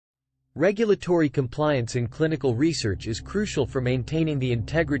Regulatory compliance in clinical research is crucial for maintaining the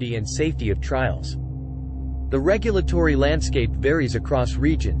integrity and safety of trials. The regulatory landscape varies across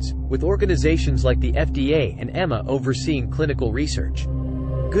regions, with organizations like the FDA and EMA overseeing clinical research.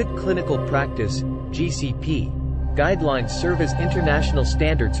 Good clinical practice (GCP) guidelines serve as international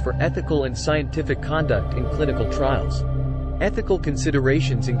standards for ethical and scientific conduct in clinical trials. Ethical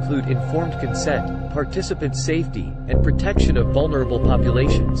considerations include informed consent, participant safety, and protection of vulnerable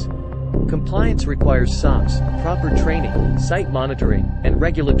populations. Compliance requires SOPs, proper training, site monitoring, and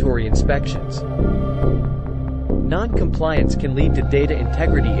regulatory inspections. Non-compliance can lead to data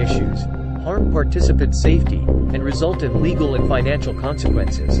integrity issues, harm participant safety, and result in legal and financial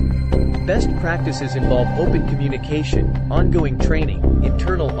consequences. Best practices involve open communication, ongoing training,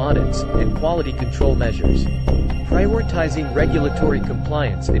 internal audits, and quality control measures. Prioritizing regulatory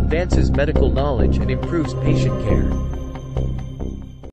compliance advances medical knowledge and improves patient care.